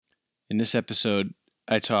In this episode,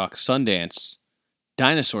 I talk Sundance,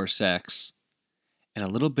 dinosaur sex, and a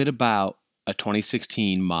little bit about a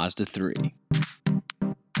 2016 Mazda 3.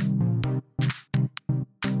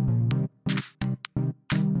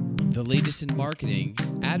 The latest in marketing,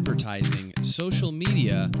 advertising, social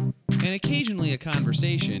media, and occasionally a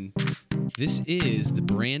conversation. This is the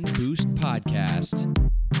Brand Boost Podcast.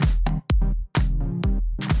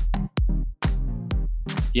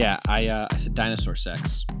 Yeah, I said dinosaur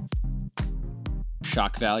sex.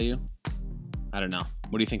 Shock value? I don't know.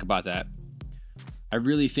 What do you think about that? I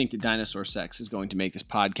really think that dinosaur sex is going to make this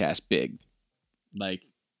podcast big. Like,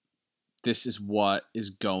 this is what is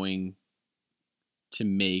going to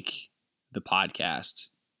make the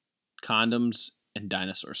podcast. Condoms and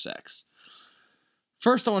dinosaur sex.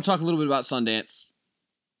 First, I want to talk a little bit about Sundance.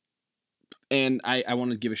 And I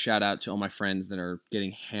want to give a shout out to all my friends that are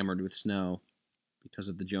getting hammered with snow because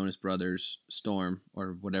of the Jonas Brothers storm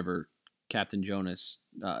or whatever, Captain Jonas,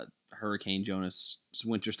 Hurricane Jonas,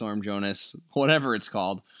 Winter Storm Jonas, whatever it's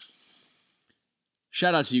called.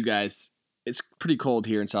 Shout out to you guys. It's pretty cold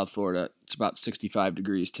here in South Florida. It's about 65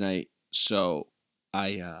 degrees tonight, so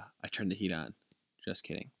I turned the heat on. Just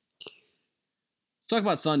kidding. Let's talk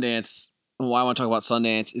about Sundance. And why I want to talk about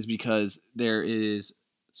Sundance is because there is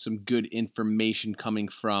some good information coming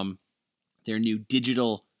from their new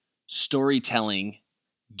digital storytelling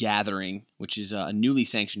gathering, which is a newly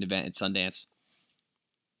sanctioned event at Sundance.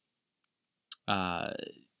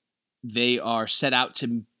 They are set out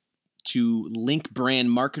to link brand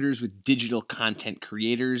marketers with digital content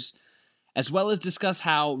creators, as well as discuss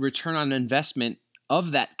how return on investment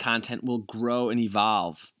of that content will grow and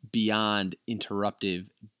evolve beyond interruptive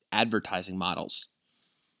advertising models.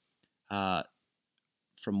 From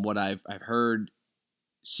what I've heard,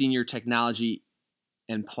 senior technology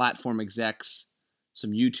and platform execs,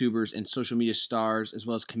 some YouTubers and social media stars, as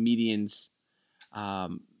well as comedians,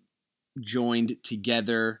 joined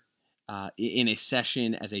together in a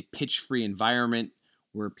session as a pitch-free environment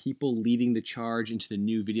where people leading the charge into the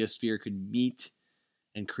new video sphere could meet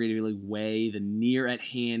and creatively weigh the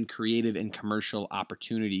near-at-hand creative and commercial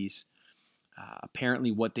opportunities. Apparently,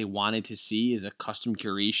 what they wanted to see is a custom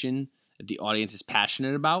curation that the audience is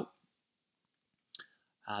passionate about.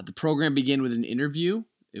 The program began with an interview.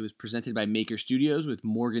 It was presented by Maker Studios with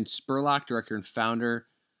Morgan Spurlock, director and founder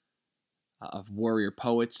of Warrior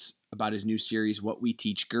Poets, about his new series, What We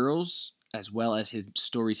Teach Girls, as well as his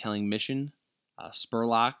storytelling mission.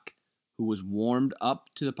 Spurlock, who was warmed up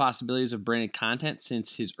to the possibilities of branded content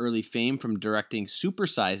since his early fame from directing Super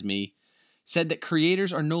Size Me, said that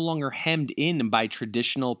creators are no longer hemmed in by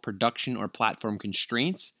traditional production or platform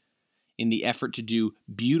constraints in the effort to do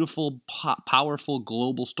beautiful, powerful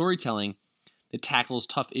global storytelling that tackles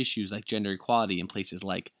tough issues like gender equality in places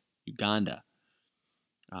like Uganda.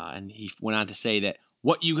 And he went on to say that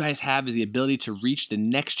what you guys have is the ability to reach the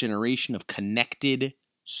next generation of connected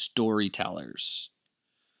storytellers.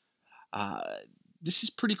 This is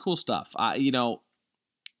pretty cool stuff.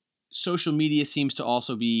 Social media seems to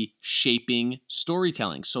also be shaping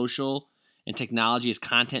storytelling. Social and technology as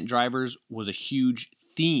content drivers was a huge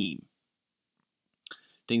theme.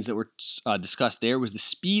 Things that were discussed there was the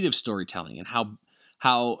speed of storytelling and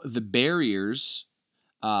how the barriers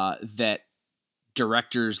that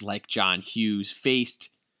directors like John Hughes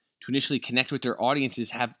faced to initially connect with their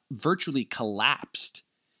audiences have virtually collapsed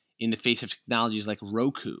in the face of technologies like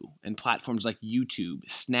Roku and platforms like YouTube,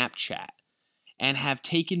 Snapchat, and have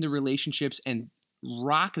taken the relationships and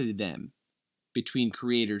rocketed them between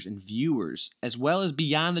creators and viewers, as well as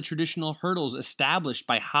beyond the traditional hurdles established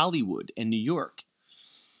by Hollywood and New York.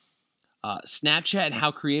 Snapchat and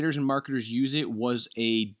how creators and marketers use it was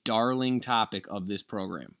a darling topic of this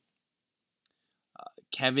program.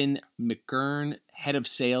 Kevin McKern, head of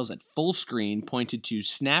sales at Fullscreen, pointed to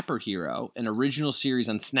Snapper Hero, an original series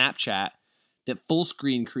on Snapchat that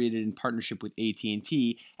Fullscreen created in partnership with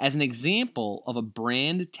AT&T, as an example of a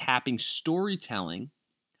brand tapping storytelling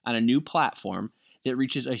on a new platform that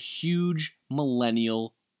reaches a huge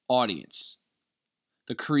millennial audience.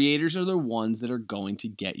 The creators are the ones that are going to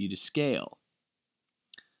get you to scale.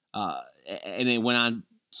 And it went on.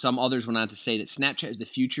 Some others went on to say that Snapchat is the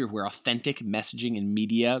future of where authentic messaging and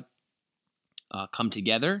media come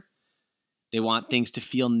together. They want things to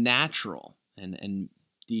feel natural. And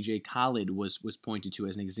DJ Khaled was pointed to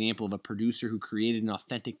as an example of a producer who created an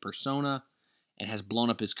authentic persona and has blown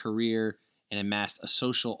up his career and amassed a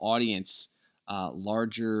social audience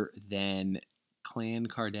larger than Clan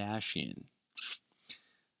Kardashian.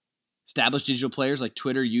 Established digital players like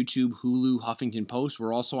Twitter, YouTube, Hulu, Huffington Post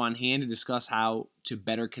were also on hand to discuss how to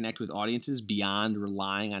better connect with audiences beyond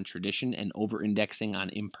relying on tradition and over-indexing on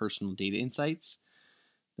impersonal data insights.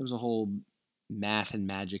 There was a whole math and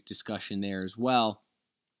magic discussion there as well.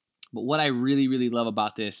 But what I really, really love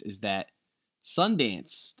about this is that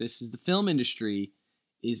Sundance, this is the film industry,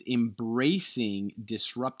 is embracing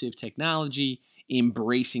disruptive technology,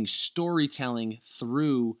 embracing storytelling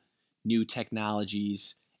through new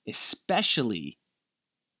technologies, especially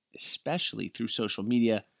through social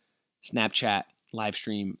media, Snapchat, live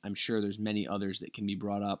stream. I'm sure there's many others that can be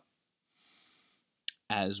brought up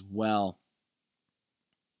as well.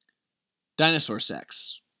 Dinosaur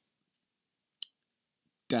sex.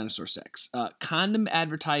 Condom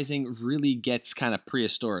advertising really gets kind of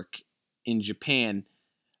prehistoric in Japan.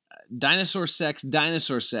 Dinosaur sex.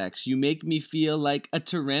 You make me feel like a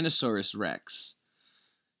Tyrannosaurus Rex.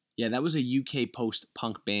 Yeah, that was a UK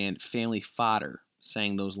post-punk band, Family Fodder,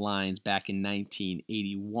 sang those lines back in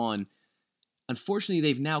 1981. Unfortunately,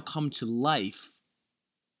 they've now come to life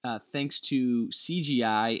thanks to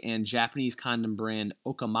CGI and Japanese condom brand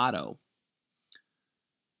Okamoto.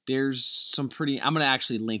 There's some I'm going to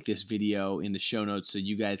actually link this video in the show notes so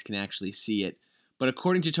you guys can actually see it. But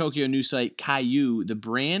according to Tokyo news site Kaiyu, the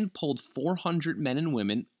brand polled 400 men and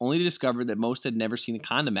women, only to discover that most had never seen a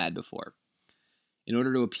condom ad before. In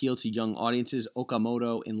order to appeal to young audiences,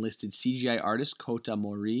 Okamoto enlisted CGI artist Kota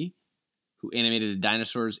Mori, who animated the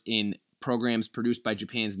dinosaurs in programs produced by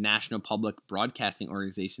Japan's National Public Broadcasting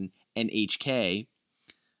Organization, NHK,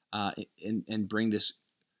 and bring this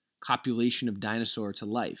copulation of dinosaur to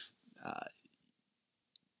life.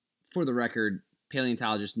 For the record,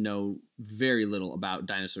 paleontologists know very little about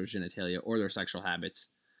dinosaurs' genitalia or their sexual habits,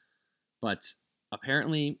 but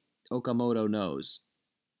apparently Okamoto knows,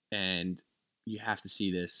 and you have to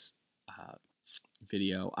see this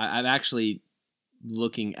video. I'm actually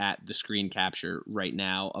looking at the screen capture right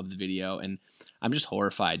now of the video, and I'm just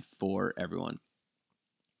horrified for everyone.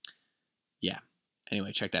 Yeah.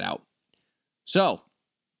 Anyway, check that out. So,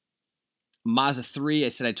 Mazda 3. I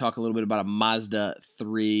said I'd talk a little bit about a Mazda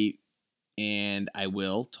 3, and I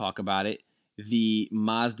will talk about it. The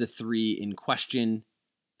Mazda 3 in question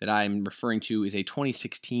that I'm referring to is a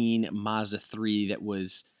 2016 Mazda 3 that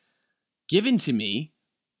was given to me,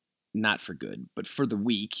 not for good, but for the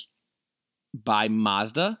week, by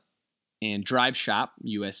Mazda and Drive Shop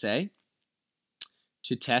USA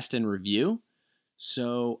to test and review.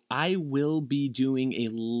 So I will be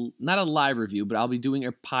doing not a live review, but I'll be doing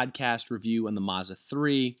a podcast review on the Mazda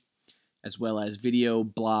 3, as well as video,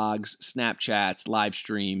 blogs, Snapchats, live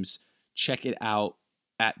streams. Check it out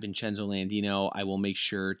at Vincenzo Landino. I will make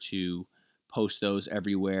sure to post those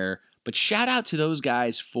everywhere. But shout out to those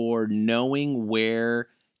guys for knowing where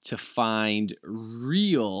to find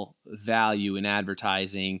real value in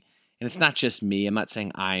advertising. And it's not just me. I'm not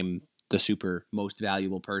saying I'm the super most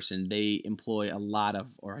valuable person. They employ a lot of,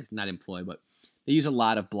 or not employ, but they use a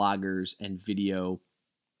lot of bloggers and video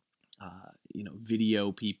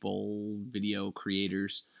people, video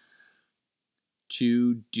creators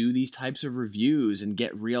to do these types of reviews and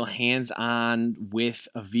get real hands-on with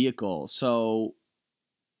a vehicle. So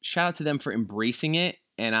shout out to them for embracing it,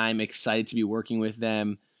 and I'm excited to be working with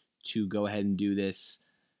them to go ahead and do this.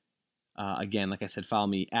 Again, like I said, follow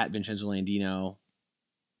me at Vincenzo Landino.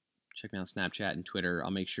 Check me out on Snapchat and Twitter.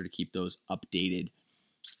 I'll make sure to keep those updated.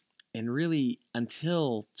 And really,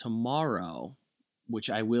 until tomorrow, which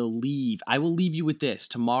I will leave you with this.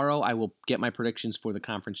 Tomorrow, I will get my predictions for the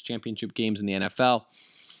conference championship games in the NFL,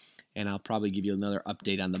 and I'll probably give you another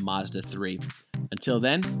update on the Mazda 3. Until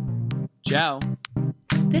then, ciao.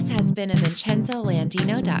 This has been a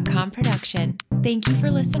VincenzoLandino.com production. Thank you for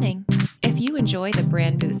listening. If you enjoy the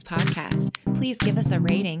Brand Boost podcast, please give us a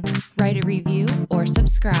rating, write a review, or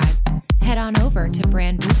subscribe. Head on over to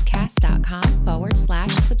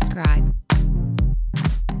brandboostcast.com/subscribe.